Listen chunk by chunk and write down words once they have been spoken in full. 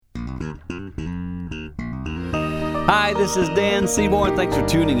Hi, this is Dan Seaborn. Thanks for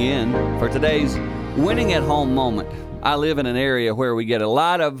tuning in for today's Winning at Home moment. I live in an area where we get a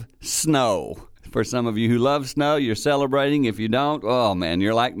lot of snow. For some of you who love snow, you're celebrating. If you don't, oh man,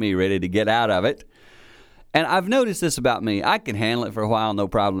 you're like me, ready to get out of it. And I've noticed this about me. I can handle it for a while, no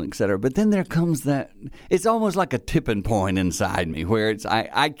problem, etc. But then there comes that, it's almost like a tipping point inside me where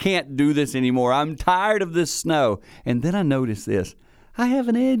I can't do this anymore. I'm tired of this snow. And then I notice this. I have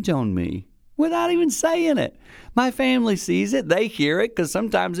an edge on me without even saying it. My family sees it. They hear it because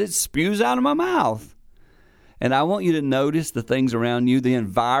sometimes it spews out of my mouth. And I want you to notice the things around you, the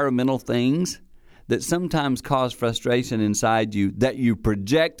environmental things that sometimes cause frustration inside you that you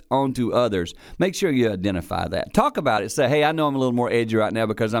project onto others. Make sure you identify that. Talk about it. Say, hey, I know I'm a little more edgy right now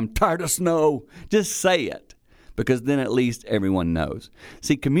because I'm tired of snow. Just say it, because then at least everyone knows.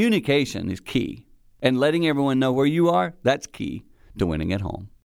 See, communication is key. And letting everyone know where you are, that's key to winning at home.